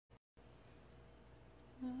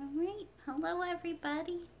Hello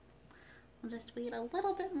everybody. We'll just wait a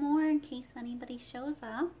little bit more in case anybody shows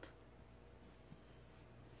up.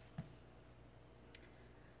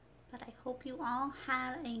 But I hope you all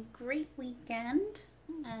had a great weekend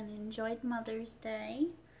and enjoyed Mother's Day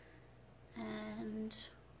and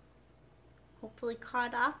hopefully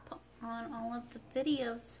caught up on all of the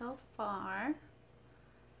videos so far.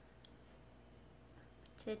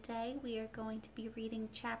 Today we are going to be reading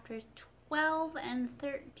chapters 12 and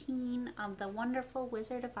 13 of The Wonderful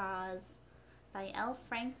Wizard of Oz by L.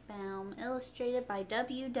 Frank Baum, illustrated by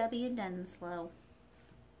W.W. Denslow.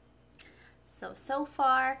 So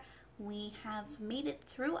far we have made it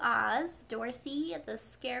through Oz. Dorothy, the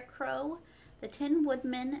Scarecrow, the Tin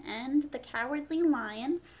Woodman, and the Cowardly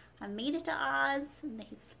Lion have made it to Oz.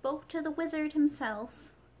 They spoke to the wizard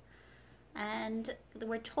himself, and they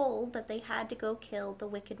were told that they had to go kill the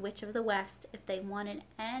Wicked Witch of the West if they wanted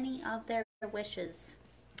any of their wishes.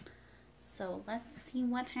 So let's see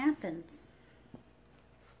what happens.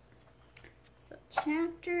 So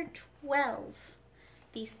chapter 12,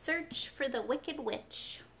 The Search for the Wicked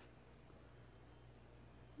Witch.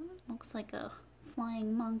 Looks like a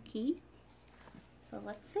flying monkey. So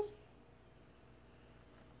let's see.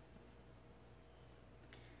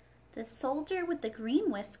 The soldier with the green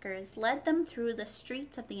whiskers led them through the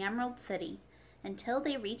streets of the Emerald City until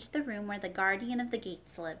they reached the room where the guardian of the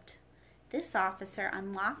gates lived. This officer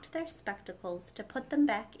unlocked their spectacles to put them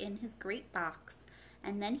back in his great box,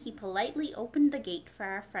 and then he politely opened the gate for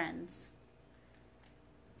our friends.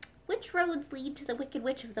 "Which roads lead to the Wicked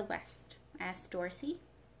Witch of the West?" asked Dorothy.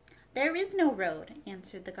 "There is no road,"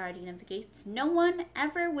 answered the guardian of the gates. "No one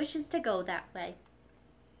ever wishes to go that way."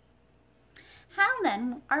 "How,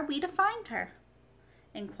 then, are we to find her?"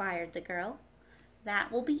 inquired the girl. "That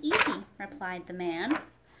will be easy," replied the man.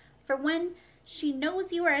 "For when she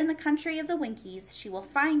knows you are in the country of the Winkies, she will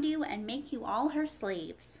find you and make you all her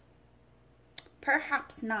slaves."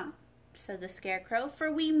 "Perhaps not," said the Scarecrow, "for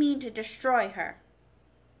we mean to destroy her."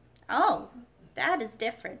 "Oh, that is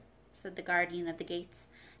different," said the guardian of the gates.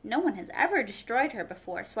 "No one has ever destroyed her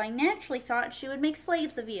before, so I naturally thought she would make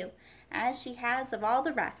slaves of you, as she has of all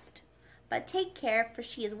the rest. But take care, for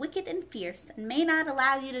she is wicked and fierce, and may not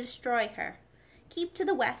allow you to destroy her. Keep to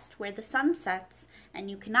the west, where the sun sets, and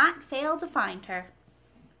you cannot fail to find her."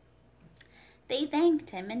 They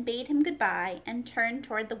thanked him and bade him goodbye, and turned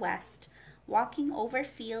toward the west, walking over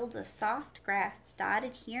fields of soft grass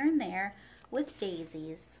dotted here and there with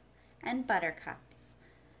daisies and buttercups.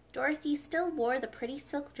 Dorothy still wore the pretty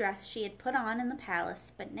silk dress she had put on in the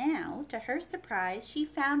palace, but now, to her surprise, she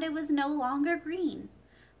found it was no longer green,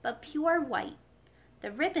 but pure white.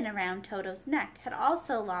 The ribbon around Toto's neck had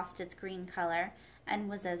also lost its green color and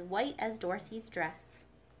was as white as Dorothy's dress.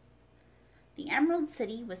 The Emerald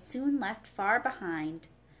City was soon left far behind.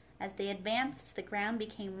 As they advanced, the ground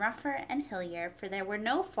became rougher and hillier, for there were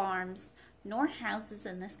no farms nor houses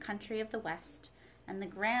in this country of the West, and the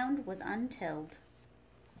ground was untilled.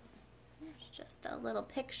 There's just a little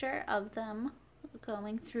picture of them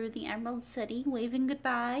going through the Emerald City, waving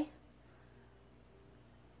goodbye.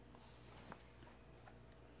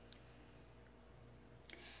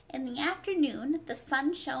 In the afternoon, the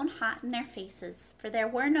sun shone hot in their faces, for there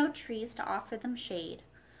were no trees to offer them shade,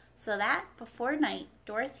 so that, before night,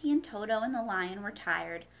 Dorothy and Toto and the lion were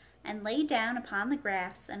tired, and lay down upon the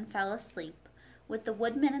grass and fell asleep, with the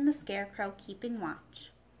woodman and the Scarecrow keeping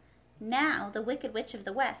watch. Now the Wicked Witch of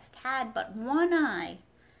the West had but one eye,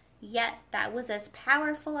 yet that was as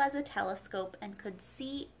powerful as a telescope and could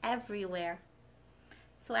see everywhere.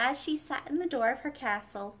 So as she sat in the door of her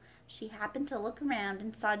castle, she happened to look around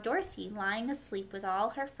and saw Dorothy lying asleep with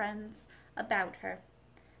all her friends about her.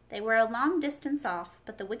 They were a long distance off,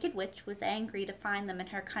 but the Wicked Witch was angry to find them in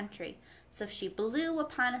her country, so she blew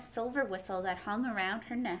upon a silver whistle that hung around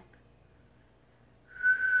her neck.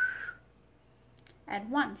 At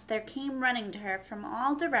once there came running to her from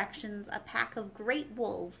all directions a pack of great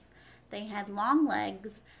wolves. They had long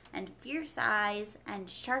legs and fierce eyes and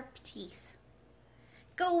sharp teeth.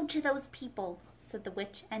 "Go to those people," said the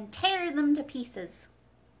witch, "and tear them to pieces."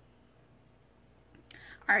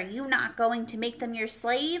 "Are you not going to make them your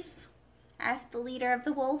slaves?" asked the leader of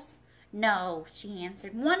the wolves. "No," she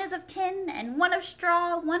answered. "One is of tin and one of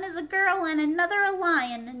straw, one is a girl and another a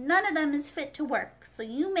lion, and none of them is fit to work, so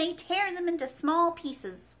you may tear them into small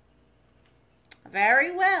pieces."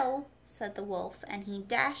 "Very well," said the wolf, and he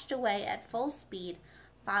dashed away at full speed,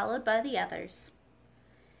 followed by the others.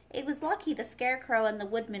 It was lucky the Scarecrow and the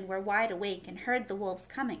Woodman were wide awake and heard the wolves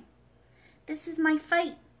coming. "This is my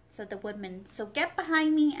fight," said the Woodman, "so get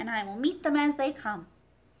behind me and I will meet them as they come."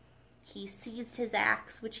 He seized his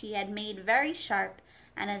axe, which he had made very sharp,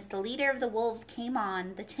 and as the leader of the wolves came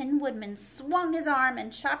on, the Tin Woodman swung his arm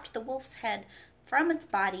and chopped the wolf's head from its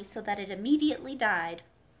body so that it immediately died.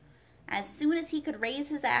 As soon as he could raise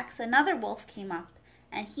his axe, another wolf came up,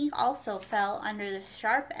 and he also fell under the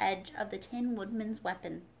sharp edge of the Tin Woodman's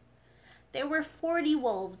weapon. There were 40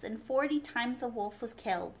 wolves, and 40 times a wolf was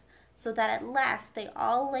killed, so that at last they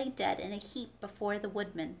all lay dead in a heap before the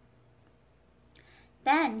woodman.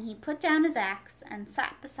 Then he put down his axe and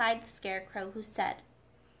sat beside the Scarecrow, who said,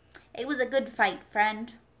 "It was a good fight,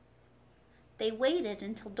 friend." They waited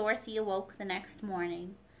until Dorothy awoke the next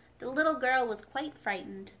morning. The little girl was quite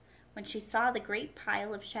frightened when she saw the great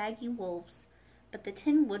pile of shaggy wolves, but the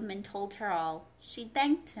Tin Woodman told her all. She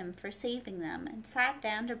thanked him for saving them and sat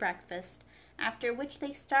down to breakfast, after which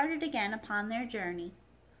they started again upon their journey.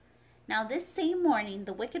 Now this same morning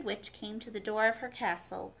the Wicked Witch came to the door of her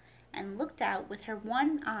castle, and looked out with her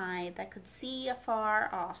one eye that could see afar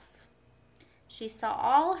off. She saw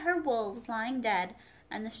all her wolves lying dead,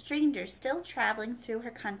 and the strangers still traveling through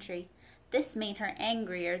her country. This made her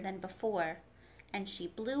angrier than before, and she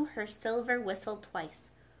blew her silver whistle twice.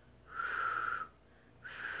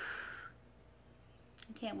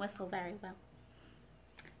 I can't whistle very well.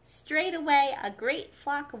 Straightway a great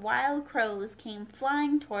flock of wild crows came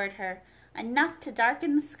flying toward her, enough to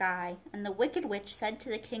darken the sky, and the Wicked Witch said to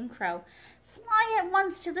the King Crow, "Fly at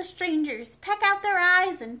once to the strangers, peck out their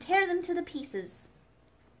eyes, and tear them to pieces."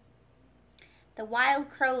 The wild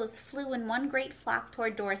crows flew in one great flock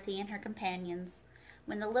toward Dorothy and her companions.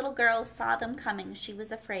 When the little girl saw them coming, she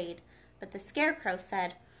was afraid, but the Scarecrow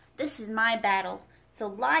said, "This is my battle, so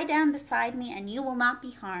lie down beside me and you will not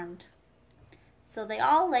be harmed." So they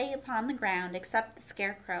all lay upon the ground except the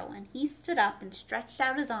Scarecrow, and he stood up and stretched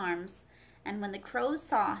out his arms, and when the crows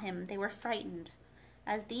saw him they were frightened,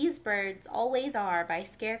 as these birds always are by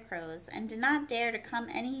scarecrows, and did not dare to come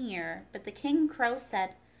any nearer. But the King Crow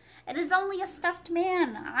said, "It is only a stuffed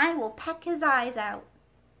man. I will peck his eyes out."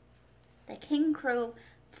 The King Crow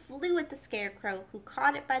flew at the Scarecrow, who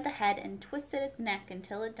caught it by the head and twisted its neck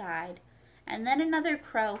until it died. And then another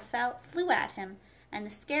crow flew at him, and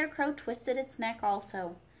the Scarecrow twisted its neck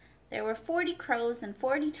also. There were 40 crows, and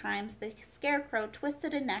 40 times the Scarecrow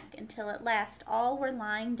twisted a neck until at last all were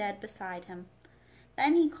lying dead beside him.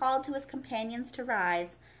 Then he called to his companions to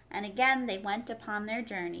rise, and again they went upon their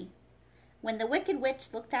journey. When the Wicked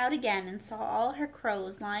Witch looked out again and saw all her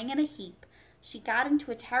crows lying in a heap, she got into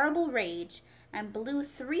a terrible rage, and blew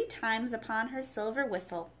 3 times upon her silver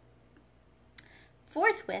whistle.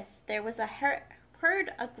 Forthwith there was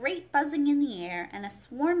heard a great buzzing in the air, and a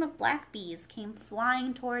swarm of black bees came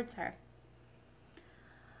flying towards her.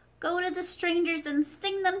 "Go to the strangers and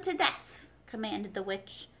sting them to death," commanded the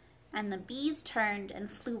witch, and the bees turned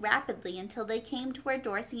and flew rapidly until they came to where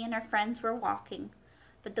Dorothy and her friends were walking.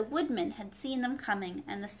 But the woodman had seen them coming,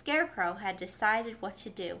 and the Scarecrow had decided what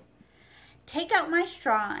to do. "Take out my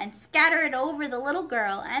straw and scatter it over the little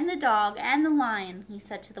girl and the dog and the lion," he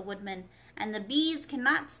said to the woodman, "and the bees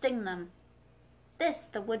cannot sting them." This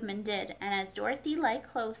the woodman did, and as Dorothy lay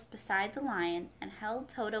close beside the lion and held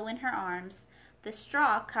Toto in her arms, the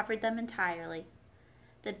straw covered them entirely.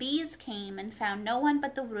 The bees came and found no one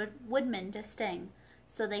but the woodman to sting,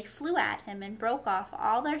 so they flew at him and broke off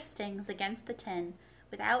all their stings against the tin,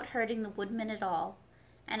 without hurting the woodman at all.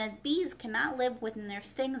 And as bees cannot live when their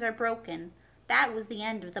stings are broken, that was the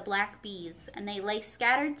end of the black bees, and they lay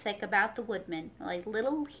scattered thick about the woodman, like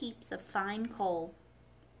little heaps of fine coal.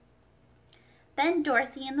 Then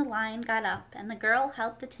Dorothy and the lion got up, and the girl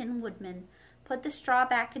helped the Tin Woodman put the straw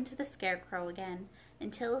back into the Scarecrow again,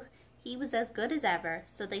 until he was as good as ever,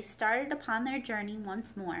 so they started upon their journey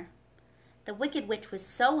once more. The Wicked Witch was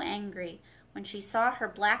so angry when she saw her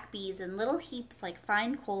black bees in little heaps like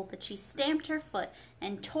fine coal that she stamped her foot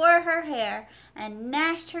and tore her hair and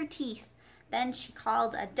gnashed her teeth. Then she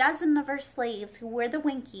called a dozen of her slaves, who were the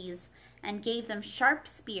Winkies, and gave them sharp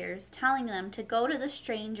spears, telling them to go to the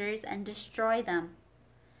strangers and destroy them.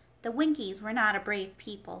 The Winkies were not a brave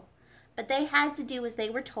people, but they had to do as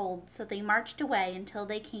they were told, so they marched away until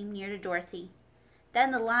they came near to Dorothy.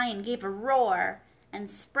 Then the lion gave a roar and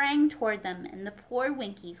sprang toward them, and the poor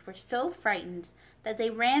Winkies were so frightened that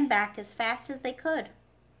they ran back as fast as they could.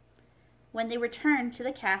 When they returned to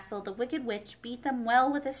the castle, the Wicked Witch beat them well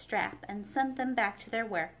with a strap and sent them back to their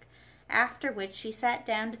work, after which she sat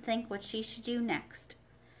down to think what she should do next.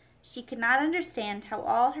 She could not understand how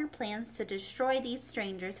all her plans to destroy these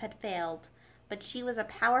strangers had failed, but she was a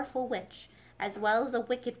powerful witch, as well as a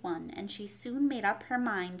wicked one, and she soon made up her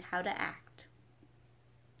mind how to act.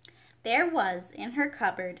 There was, in her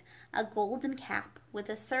cupboard, a golden cap, with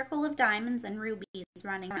a circle of diamonds and rubies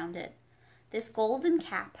running round it. This golden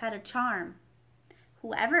cap had a charm.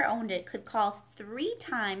 Whoever owned it could call 3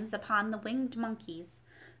 times upon the winged monkeys,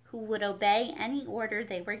 who would obey any order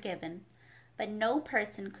they were given. But no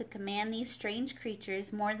person could command these strange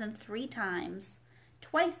creatures more than 3 times.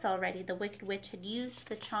 Twice already the Wicked Witch had used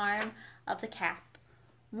the charm of the cap.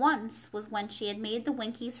 Once was when she had made the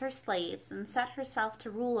Winkies her slaves and set herself to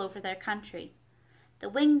rule over their country. The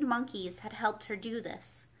winged monkeys had helped her do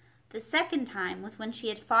this. The second time was when she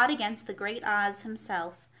had fought against the great Oz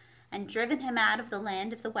himself and driven him out of the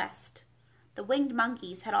land of the West. The winged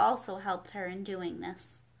monkeys had also helped her in doing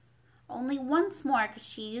this. Only once more could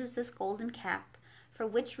she use this golden cap, for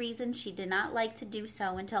which reason she did not like to do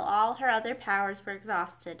so until all her other powers were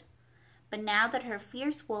exhausted. But now that her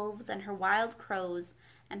fierce wolves and her wild crows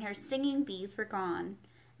and her stinging bees were gone,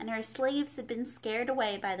 and her slaves had been scared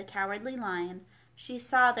away by the cowardly lion, she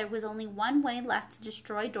saw there was only one way left to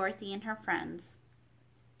destroy Dorothy and her friends.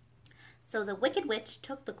 So the Wicked Witch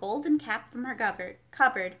took the golden cap from her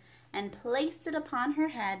cupboard and placed it upon her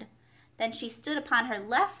head. Then she stood upon her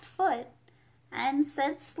left foot and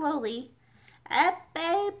said slowly,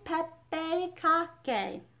 "Epe pepe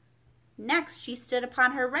kake." Next she stood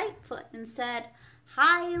upon her right foot and said,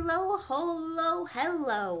 "Hi-lo, ho-lo,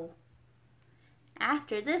 hello."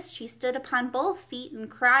 After this she stood upon both feet and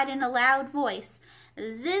cried in a loud voice,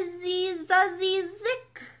 "Zizzy, zuzzy,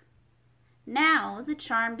 zik." Now the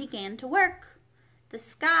charm began to work. The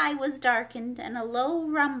sky was darkened, and a low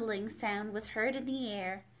rumbling sound was heard in the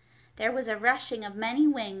air. There was a rushing of many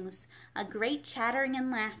wings, a great chattering and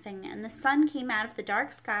laughing, and the sun came out of the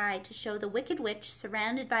dark sky to show the Wicked Witch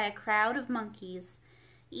surrounded by a crowd of monkeys,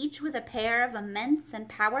 each with a pair of immense and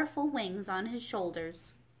powerful wings on his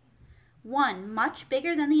shoulders. One, much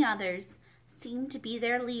bigger than the others, seemed to be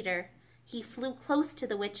their leader. He flew close to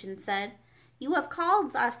the witch and said, "You have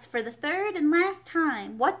called us for the 3rd and last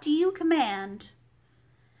time. What do you command?"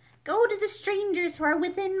 "Go to the strangers who are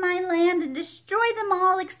within my land and destroy them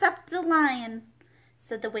all except the lion,"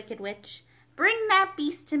 said the Wicked Witch. "Bring that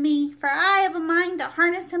beast to me, for I have a mind to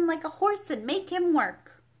harness him like a horse and make him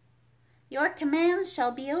work." "Your commands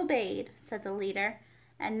shall be obeyed," said the leader.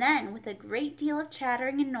 And then, with a great deal of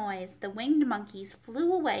chattering and noise, the winged monkeys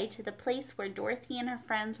flew away to the place where Dorothy and her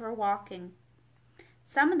friends were walking.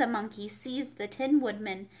 Some of the monkeys seized the Tin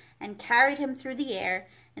Woodman and carried him through the air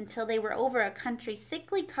until they were over a country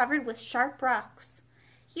thickly covered with sharp rocks.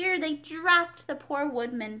 Here they dropped the poor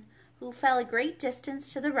woodman, who fell a great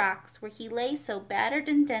distance to the rocks, where he lay so battered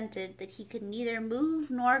and dented that he could neither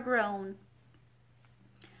move nor groan.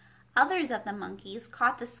 Others of the monkeys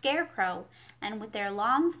caught the Scarecrow and with their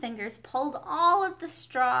long fingers pulled all of the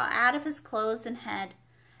straw out of his clothes and head.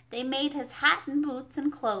 They made his hat and boots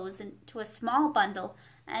and clothes into a small bundle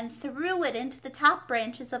and threw it into the top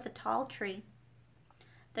branches of a tall tree.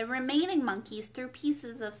 The remaining monkeys threw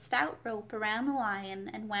pieces of stout rope around the lion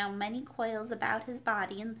and wound many coils about his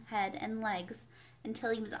body and head and legs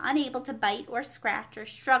until he was unable to bite or scratch or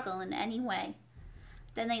struggle in any way.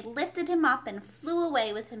 Then they lifted him up and flew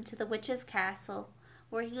away with him to the witch's castle,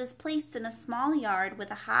 where he was placed in a small yard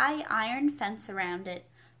with a high iron fence around it,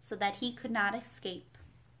 so that he could not escape.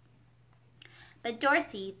 But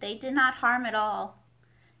Dorothy they did not harm at all.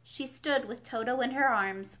 She stood with Toto in her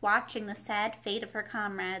arms, watching the sad fate of her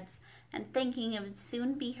comrades, and thinking it would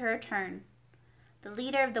soon be her turn. The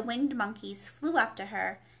leader of the winged monkeys flew up to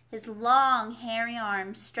her, his long, hairy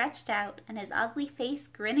arms stretched out, and his ugly face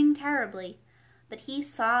grinning terribly. But he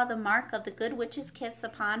saw the mark of the good witch's kiss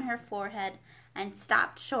upon her forehead, and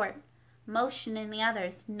stopped short, motioning the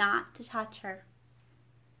others not to touch her.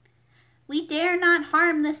 "We dare not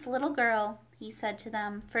harm this little girl," he said to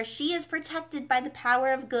them, "for she is protected by the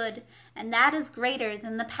power of good, and that is greater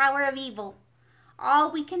than the power of evil.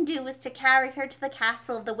 All we can do is to carry her to the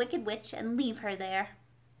castle of the Wicked Witch and leave her there."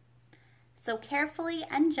 So carefully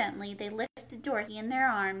and gently they lifted Dorothy in their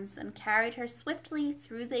arms and carried her swiftly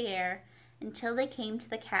through the air until they came to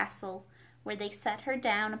the castle, where they set her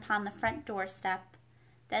down upon the front doorstep.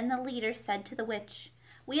 Then the leader said to the witch,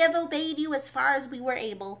 "We have obeyed you as far as we were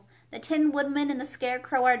able. The Tin Woodman and the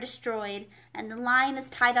Scarecrow are destroyed, and the lion is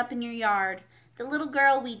tied up in your yard. The little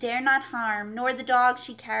girl we dare not harm, nor the dog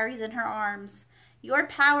she carries in her arms. Your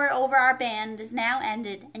power over our band is now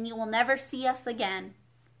ended, and you will never see us again."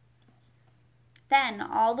 Then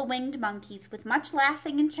all the winged monkeys, with much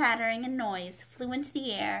laughing and chattering and noise, flew into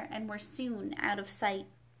the air and were soon out of sight.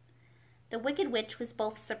 The Wicked Witch was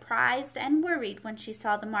both surprised and worried when she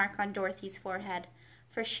saw the mark on Dorothy's forehead,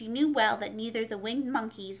 for she knew well that neither the winged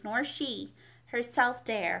monkeys nor she herself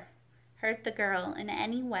dare hurt the girl in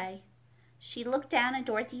any way. She looked down at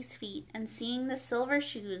Dorothy's feet, and seeing the silver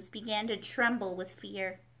shoes, began to tremble with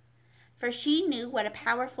fear, for she knew what a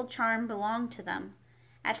powerful charm belonged to them,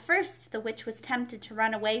 At first the witch was tempted to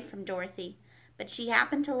run away from Dorothy, but she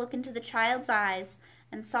happened to look into the child's eyes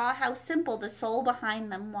and saw how simple the soul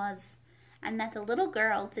behind them was, and that the little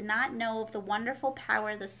girl did not know of the wonderful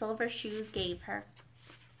power the silver shoes gave her.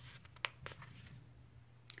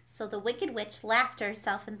 So the wicked witch laughed to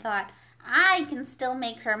herself and thought, I can still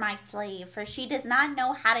make her my slave, for she does not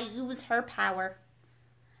know how to use her power.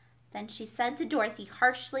 Then she said to Dorothy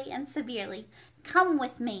harshly and severely, Come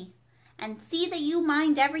with me, and see that you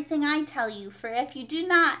mind everything I tell you, for if you do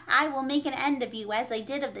not, I will make an end of you as I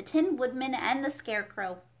did of the Tin Woodman and the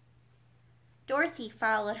Scarecrow. Dorothy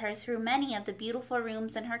followed her through many of the beautiful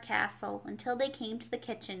rooms in her castle until they came to the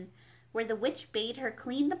kitchen, where the witch bade her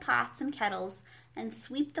clean the pots and kettles and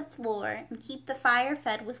sweep the floor and keep the fire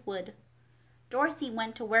fed with wood. Dorothy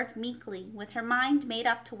went to work meekly, with her mind made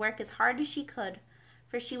up to work as hard as she could,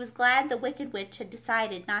 for she was glad the wicked witch had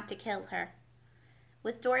decided not to kill her.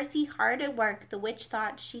 With Dorothy hard at work, the witch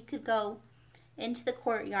thought she could go into the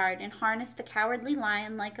courtyard and harness the Cowardly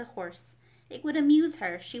Lion like a horse. It would amuse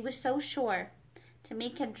her, she was so sure, to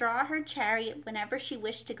make him draw her chariot whenever she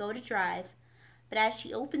wished to go to drive. But as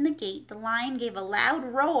she opened the gate, the lion gave a loud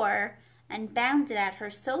roar and bounded at her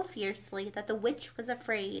so fiercely that the witch was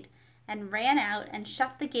afraid, and ran out and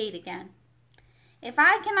shut the gate again. If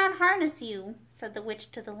I cannot harness you, said the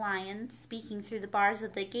witch to the lion, speaking through the bars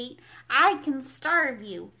of the gate, I can starve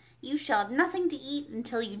you. You shall have nothing to eat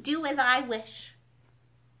until you do as I wish.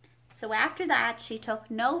 So after that she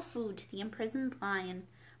took no food to the imprisoned lion,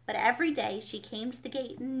 but every day she came to the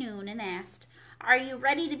gate at noon and asked, Are you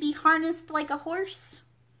ready to be harnessed like a horse?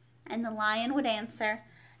 And the lion would answer,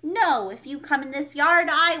 No, if you come in this yard,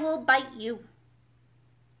 I will bite you.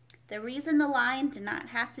 The reason the lion did not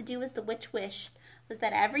have to do as the witch wished was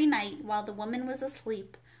that every night, while the woman was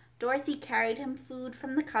asleep, Dorothy carried him food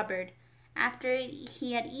from the cupboard. After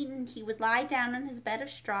he had eaten, he would lie down on his bed of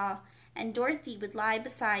straw, and Dorothy would lie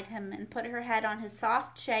beside him and put her head on his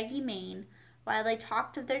soft, shaggy mane, while they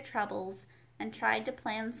talked of their troubles and tried to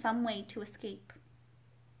plan some way to escape.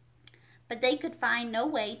 But they could find no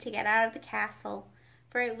way to get out of the castle,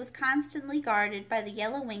 for it was constantly guarded by the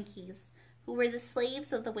Yellow Winkies, who were the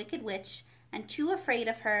slaves of the wicked witch, and too afraid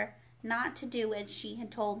of her not to do as she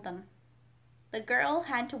had told them. The girl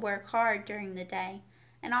had to work hard during the day,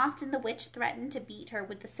 and often the witch threatened to beat her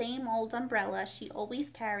with the same old umbrella she always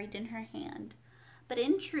carried in her hand. But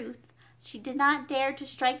in truth, she did not dare to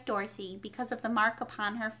strike Dorothy because of the mark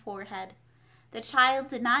upon her forehead. The child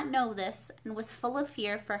did not know this, and was full of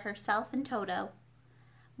fear for herself and Toto.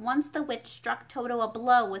 Once the witch struck Toto a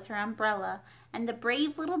blow with her umbrella, and the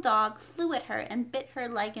brave little dog flew at her and bit her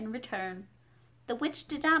leg in return. The witch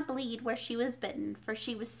did not bleed where she was bitten, for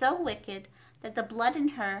she was so wicked that the blood in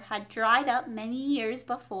her had dried up many years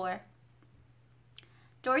before.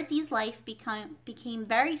 Dorothy's life became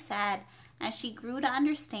very sad as she grew to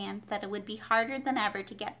understand that it would be harder than ever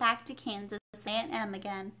to get back to Kansas with Aunt Em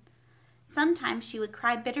again. Sometimes she would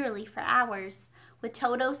cry bitterly for hours, with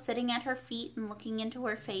Toto sitting at her feet and looking into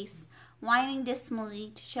her face, whining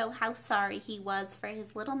dismally to show how sorry he was for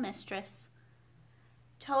his little mistress.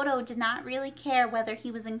 Toto did not really care whether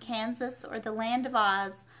he was in Kansas or the land of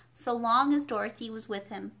Oz, so long as Dorothy was with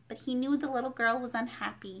him, but he knew the little girl was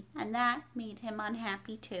unhappy, and that made him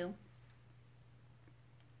unhappy too.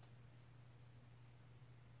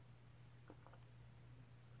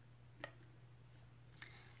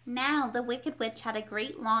 Now the wicked witch had a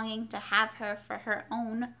great longing to have her for her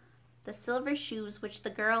own, the silver shoes which the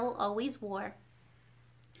girl always wore.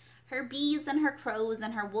 Her bees and her crows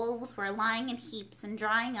and her wolves were lying in heaps and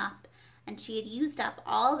drying up, and she had used up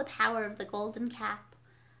all the power of the golden cap.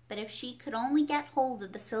 But if she could only get hold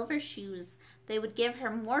of the silver shoes, they would give her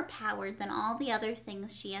more power than all the other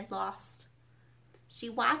things she had lost. She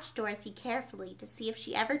watched Dorothy carefully to see if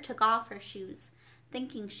she ever took off her shoes,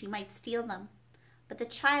 thinking she might steal them. But the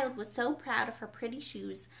child was so proud of her pretty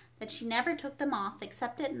shoes that she never took them off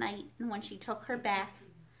except at night and when she took her bath.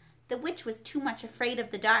 The witch was too much afraid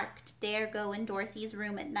of the dark to dare go in Dorothy's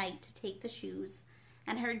room at night to take the shoes,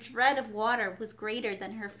 and her dread of water was greater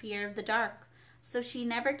than her fear of the dark, so she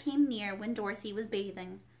never came near when Dorothy was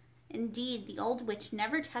bathing. Indeed, the old witch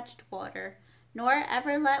never touched water, nor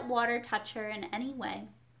ever let water touch her in any way.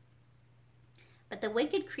 But the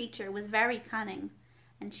wicked creature was very cunning,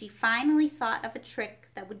 and she finally thought of a trick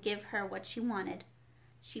that would give her what she wanted.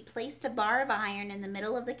 She placed a bar of iron in the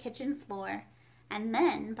middle of the kitchen floor, and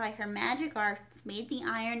then, by her magic arts, made the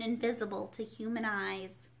iron invisible to human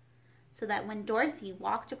eyes, so that when Dorothy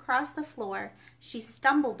walked across the floor, she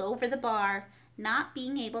stumbled over the bar, not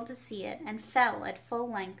being able to see it, and fell at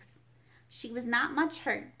full length. She was not much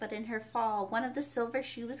hurt, but in her fall one of the silver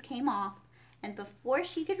shoes came off, and before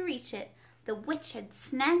she could reach it, the witch had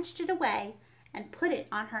snatched it away and put it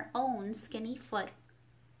on her own skinny foot.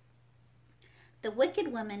 The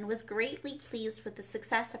wicked woman was greatly pleased with the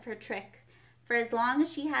success of her trick, for as long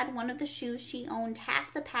as she had one of the shoes she owned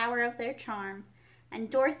half the power of their charm, and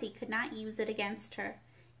Dorothy could not use it against her,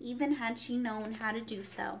 even had she known how to do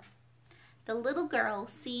so. The little girl,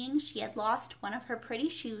 seeing she had lost one of her pretty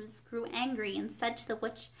shoes, grew angry and said to the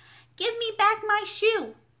witch, "Give me back my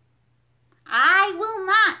shoe." "I will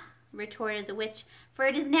not," retorted the witch, "for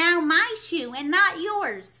it is now my shoe and not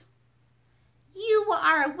yours." "You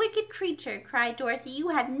are a wicked creature," cried Dorothy. "You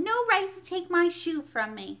have no right to take my shoe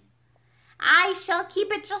from me." "I shall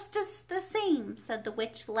keep it just as the same," said the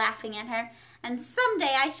witch, laughing at her, "and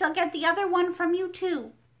someday I shall get the other one from you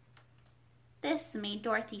too." This made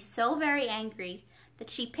Dorothy so very angry that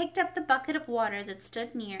she picked up the bucket of water that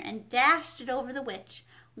stood near and dashed it over the witch,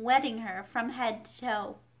 wetting her from head to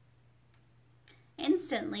toe.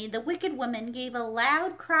 Instantly the wicked woman gave a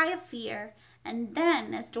loud cry of fear, and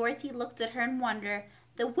then, as Dorothy looked at her in wonder,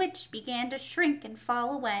 the witch began to shrink and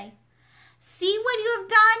fall away. "See what you have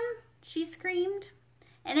done!" she screamed.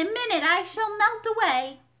 "In a minute I shall melt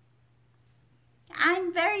away."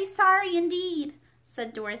 "I'm very sorry indeed,"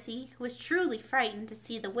 said Dorothy, who was truly frightened to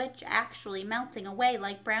see the witch actually melting away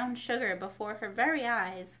like brown sugar before her very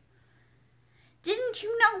eyes. "Didn't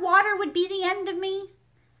you know water would be the end of me?"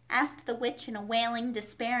 asked the witch in a wailing,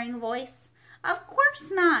 despairing voice. "Of course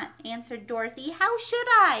not," answered Dorothy. "How should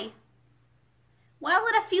I?" "Well,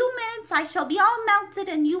 in a few minutes I shall be all melted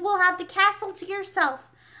and you will have the castle to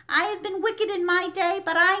yourself. I have been wicked in my day,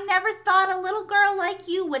 but I never thought a little girl like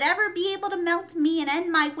you would ever be able to melt me and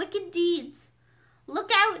end my wicked deeds.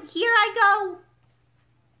 Look out, here I go."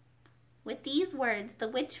 With these words, the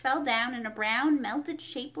witch fell down in a brown, melted,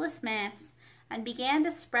 shapeless mass, and began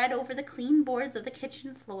to spread over the clean boards of the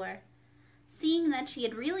kitchen floor. Seeing that she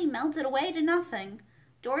had really melted away to nothing,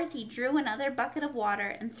 Dorothy drew another bucket of water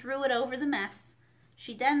and threw it over the mess.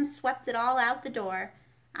 She then swept it all out the door,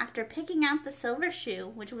 after picking out the silver shoe,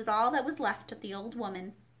 which was all that was left of the old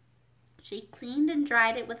woman. She cleaned and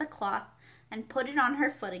dried it with a cloth, and put it on her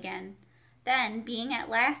foot again. Then, being at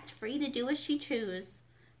last free to do as she chose,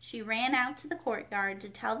 she ran out to the courtyard to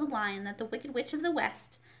tell the lion that the Wicked Witch of the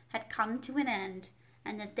West had come to an end,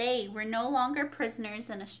 and that they were no longer prisoners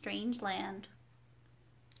in a strange land.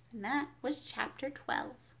 And that was chapter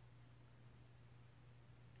 12.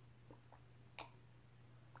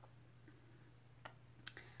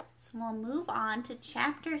 So we'll move on to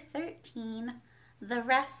chapter 13, The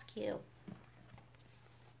Rescue.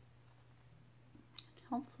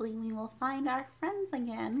 Hopefully we will find our friends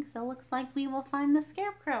again, because it looks like we will find the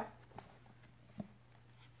Scarecrow.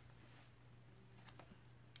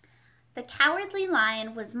 The Cowardly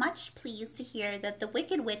Lion was much pleased to hear that the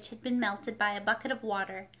Wicked Witch had been melted by a bucket of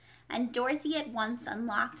water, and Dorothy at once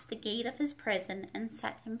unlocked the gate of his prison and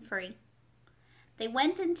set him free. They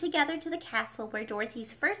went in together to the castle, where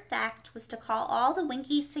Dorothy's first act was to call all the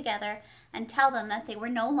Winkies together and tell them that they were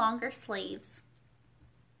no longer slaves.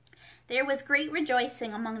 There was great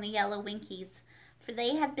rejoicing among the yellow Winkies, for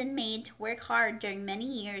they had been made to work hard during many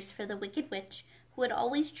years for the Wicked Witch, who had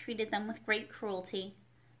always treated them with great cruelty.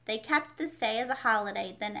 They kept this day as a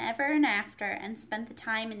holiday, then ever and after, and spent the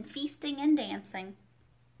time in feasting and dancing.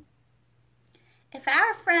 "If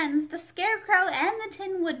our friends, the Scarecrow and the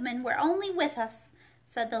Tin Woodman, were only with us,"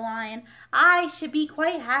 said the Lion, "I should be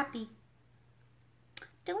quite happy."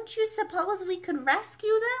 "Don't you suppose we could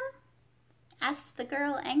rescue them?" asked the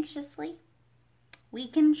girl anxiously. "We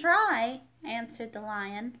can try," answered the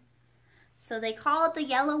Lion. So they called the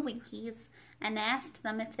yellow Winkies and asked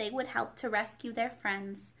them if they would help to rescue their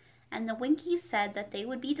friends, and the Winkies said that they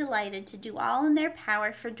would be delighted to do all in their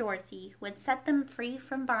power for Dorothy, who had set them free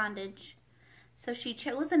from bondage. So she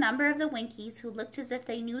chose a number of the Winkies who looked as if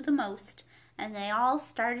they knew the most, and they all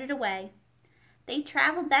started away. They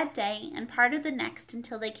traveled that day and part of the next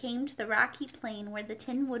until they came to the rocky plain where the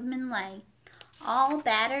Tin Woodman lay, all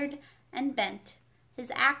battered and bent.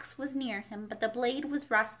 His axe was near him, but the blade was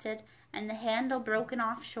rusted and the handle broken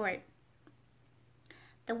off short.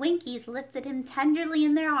 The Winkies lifted him tenderly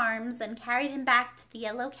in their arms and carried him back to the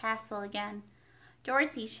yellow castle again,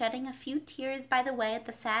 Dorothy shedding a few tears by the way at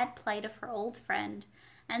the sad plight of her old friend,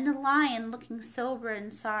 and the Lion looking sober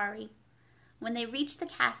and sorry. When they reached the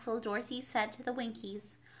castle, Dorothy said to the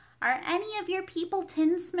Winkies, "Are any of your people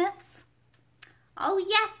tinsmiths?" "Oh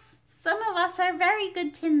yes, some of us are very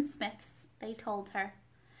good tinsmiths," they told her.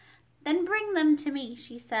 "Then bring them to me,"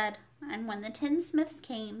 she said, and when the tinsmiths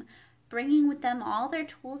came, bringing with them all their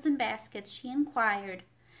tools and baskets, she inquired,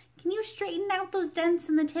 "Can you straighten out those dents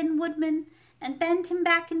in the Tin Woodman? and bend him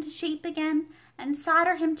back into shape again, and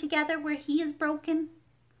solder him together where he is broken?"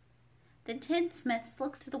 The tinsmiths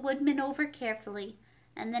looked the woodman over carefully,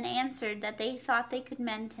 and then answered that they thought they could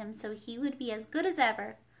mend him so he would be as good as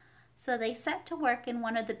ever. So they set to work in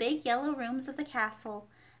one of the big yellow rooms of the castle,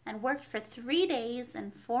 and worked for 3 days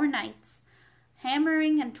and 4 nights,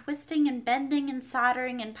 hammering and twisting and bending and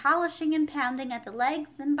soldering and polishing and pounding at the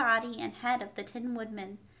legs and body and head of the Tin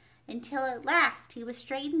Woodman, until at last he was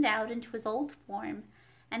straightened out into his old form,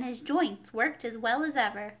 and his joints worked as well as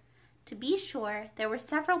ever. To be sure, there were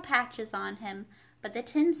several patches on him, but the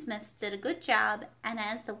tinsmiths did a good job, and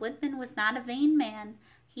as the woodman was not a vain man,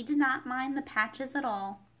 he did not mind the patches at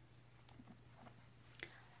all.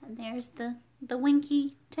 And there's the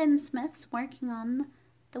Winky tinsmiths working on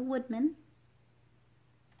the woodman.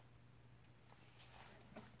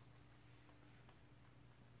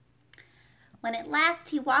 When at last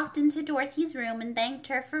he walked into Dorothy's room and thanked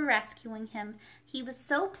her for rescuing him, he was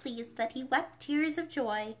so pleased that he wept tears of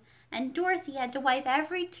joy, and Dorothy had to wipe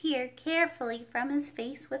every tear carefully from his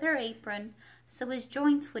face with her apron, so his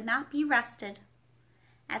joints would not be rusted.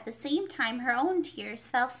 At the same time her own tears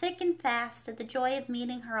fell thick and fast at the joy of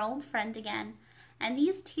meeting her old friend again, and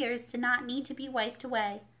these tears did not need to be wiped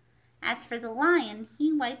away. As for the lion,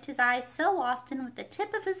 he wiped his eyes so often with the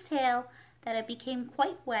tip of his tail that it became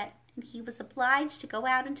quite wet, and he was obliged to go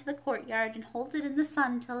out into the courtyard and hold it in the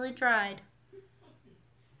sun till it dried.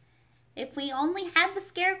 "If we only had the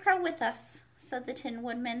Scarecrow with us," said the Tin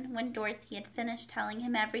Woodman, when Dorothy had finished telling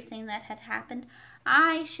him everything that had happened,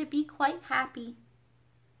 "I should be quite happy."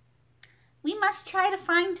 "We must try to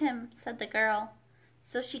find him," said the girl.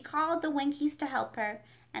 So she called the Winkies to help her,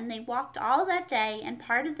 and they walked all that day and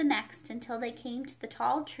part of the next until they came to the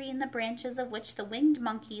tall tree in the branches of which the winged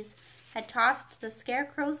monkeys had tossed the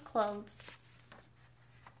Scarecrow's clothes.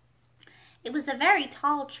 It was a very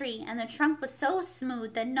tall tree, and the trunk was so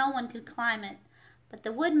smooth that no one could climb it. But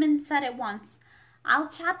the woodman said at once, "I'll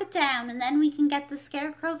chop it down, and then we can get the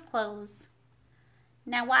Scarecrow's clothes."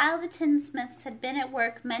 Now while the tinsmiths had been at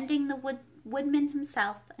work mending the woodman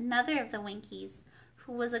himself, another of the Winkies,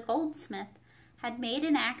 who was a goldsmith, had made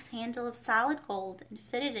an axe handle of solid gold and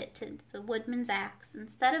fitted it to the woodman's axe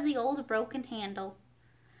instead of the old broken handle.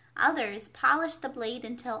 Others polished the blade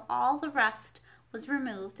until all the rust was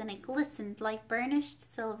removed and it glistened like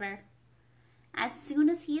burnished silver. As soon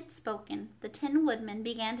as he had spoken, the Tin Woodman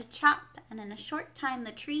began to chop, and in a short time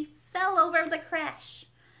the tree fell over with a crash,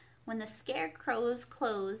 when the Scarecrow's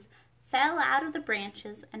clothes fell out of the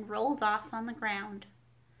branches and rolled off on the ground.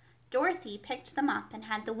 Dorothy picked them up and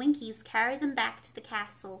had the Winkies carry them back to the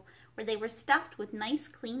castle, where they were stuffed with nice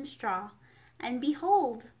clean straw, and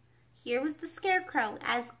behold, here was the Scarecrow,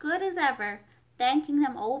 as good as ever, thanking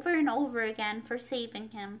them over and over again for saving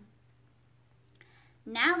him.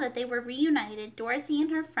 Now that they were reunited, Dorothy and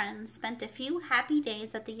her friends spent a few happy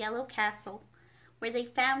days at the Yellow Castle, where they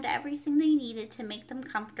found everything they needed to make them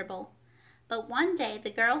comfortable. But one day the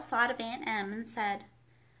girl thought of Aunt Em and said,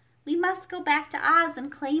 "We must go back to Oz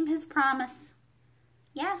and claim his promise."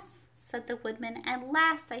 "Yes," said the Woodman, "at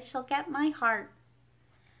last I shall get my heart."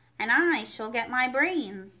 "And I shall get my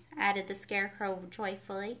brains," added the Scarecrow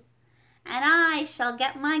joyfully. "And I shall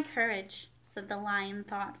get my courage," said the Lion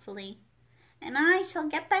thoughtfully. "And I shall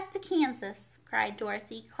get back to Kansas," cried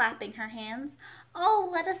Dorothy, clapping her hands. "Oh,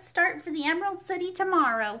 let us start for the Emerald City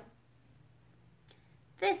tomorrow."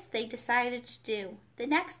 This they decided to do. The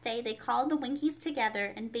next day they called the Winkies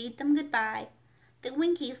together and bade them goodbye. The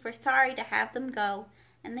Winkies were sorry to have them go,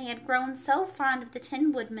 and they had grown so fond of the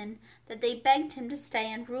Tin Woodman that they begged him to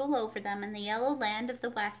stay and rule over them in the Yellow Land of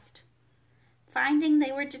the West. Finding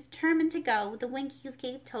they were determined to go, the Winkies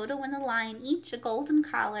gave Toto and the Lion each a golden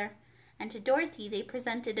collar, and to Dorothy they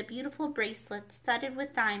presented a beautiful bracelet studded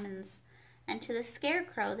with diamonds, and to the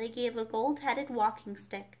Scarecrow they gave a gold-headed walking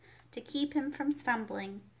stick to keep him from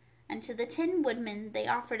stumbling, and to the Tin Woodman they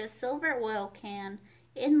offered a silver oil can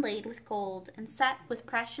inlaid with gold and set with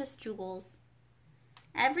precious jewels.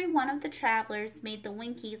 Every one of the travelers made the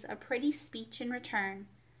Winkies a pretty speech in return,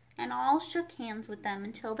 and all shook hands with them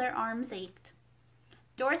until their arms ached.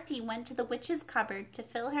 Dorothy went to the witch's cupboard to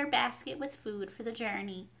fill her basket with food for the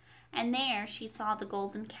journey, and there she saw the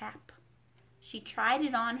golden cap. She tried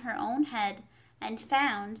it on her own head and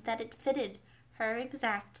found that it fitted her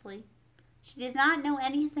exactly. She did not know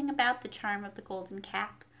anything about the charm of the golden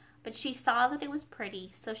cap, but she saw that it was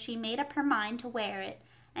pretty, so she made up her mind to wear it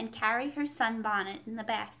and carry her sunbonnet in the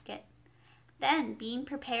basket. Then, being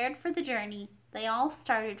prepared for the journey, they all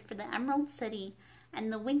started for the Emerald City,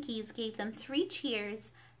 and the Winkies gave them 3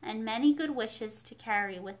 cheers and many good wishes to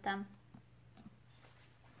carry with them.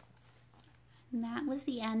 And that was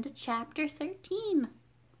the end of chapter 13.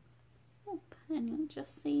 Oop, and you'll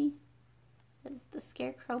just see is the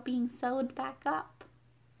scarecrow being sewed back up.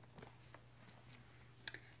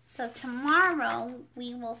 So tomorrow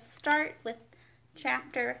we will start with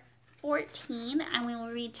chapter 14, and we will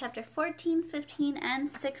read chapter 14, 15, and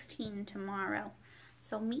 16 tomorrow.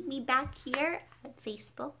 So meet me back here at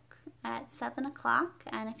Facebook at 7 o'clock,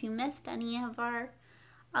 and if you missed any of our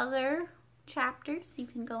other chapters, you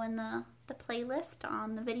can go in the playlist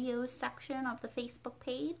on the videos section of the Facebook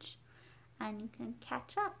page, and you can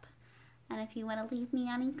catch up. And if you want to leave me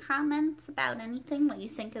any comments about anything, what you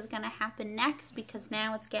think is going to happen next, because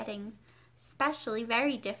now it's getting especially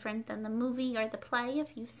very different than the movie or the play,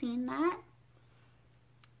 if you've seen that.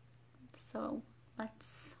 So let's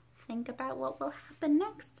think about what will happen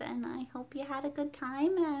next, and I hope you had a good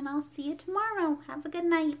time, and I'll see you tomorrow. Have a good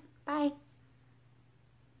night. Bye.